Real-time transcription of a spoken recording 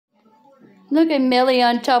Look at Millie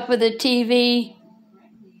on top of the TV.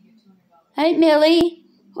 Hey, Millie,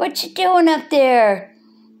 what you doing up there?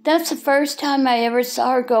 That's the first time I ever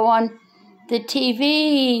saw her go on the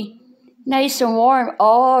TV. Nice and warm.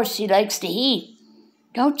 Oh, she likes the heat.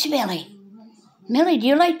 Don't you, Millie? Millie, do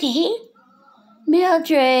you like the heat?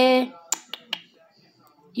 Mildred.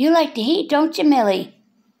 You like the heat, don't you, Millie?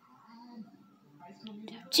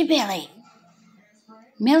 Don't you, Millie?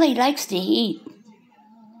 Millie likes the heat.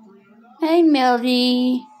 Hey,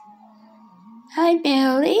 Millie. Hi,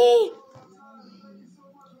 Millie.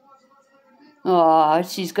 Oh,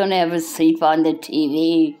 she's going to have a sleep on the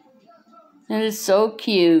TV. That is so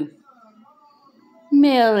cute.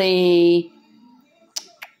 Millie.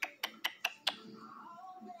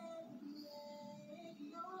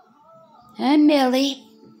 Hey, Millie.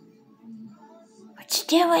 What you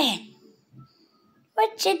doing?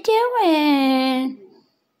 What you doing?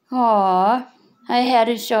 Aw, I had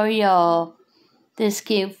to show y'all this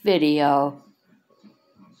cute video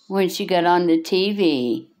when she got on the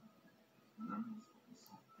TV.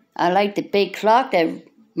 I like the big clock that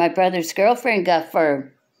my brother's girlfriend got for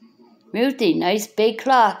her. Ruthie, nice big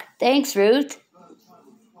clock. Thanks, Ruth.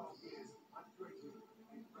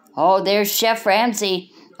 Oh, there's Chef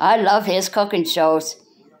Ramsay. I love his cooking shows.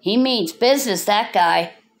 He means business, that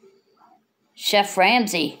guy. Chef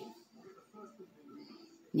Ramsay.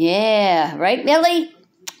 Yeah, right, Millie?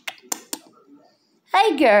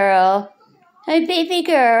 Hi, girl. Hi, baby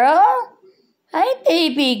girl. Hi,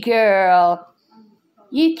 baby girl.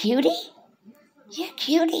 You cutie? You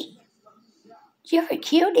cutie? You're a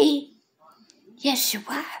cutie. Yes, you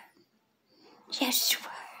are. Yes, you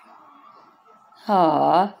are.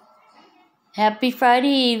 Aw. Happy Friday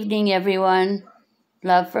evening, everyone.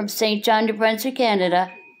 Love from St. John, New Brunswick,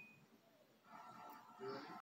 Canada.